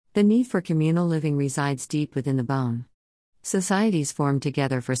The need for communal living resides deep within the bone. Societies form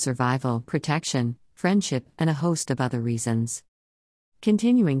together for survival, protection, friendship, and a host of other reasons.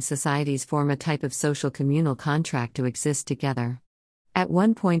 Continuing societies form a type of social communal contract to exist together. At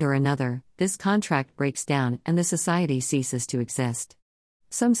one point or another, this contract breaks down and the society ceases to exist.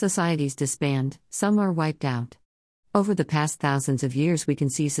 Some societies disband, some are wiped out. Over the past thousands of years, we can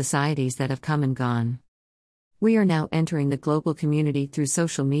see societies that have come and gone. We are now entering the global community through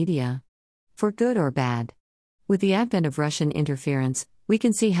social media. For good or bad. With the advent of Russian interference, we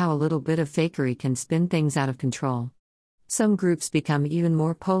can see how a little bit of fakery can spin things out of control. Some groups become even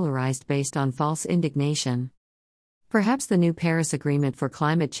more polarized based on false indignation. Perhaps the new Paris Agreement for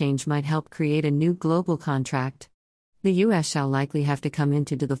climate change might help create a new global contract. The US shall likely have to come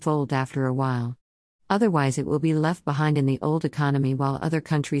into the fold after a while. Otherwise, it will be left behind in the old economy while other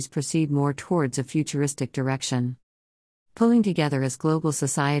countries proceed more towards a futuristic direction. Pulling together as global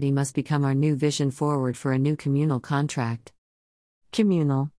society must become our new vision forward for a new communal contract. Communal.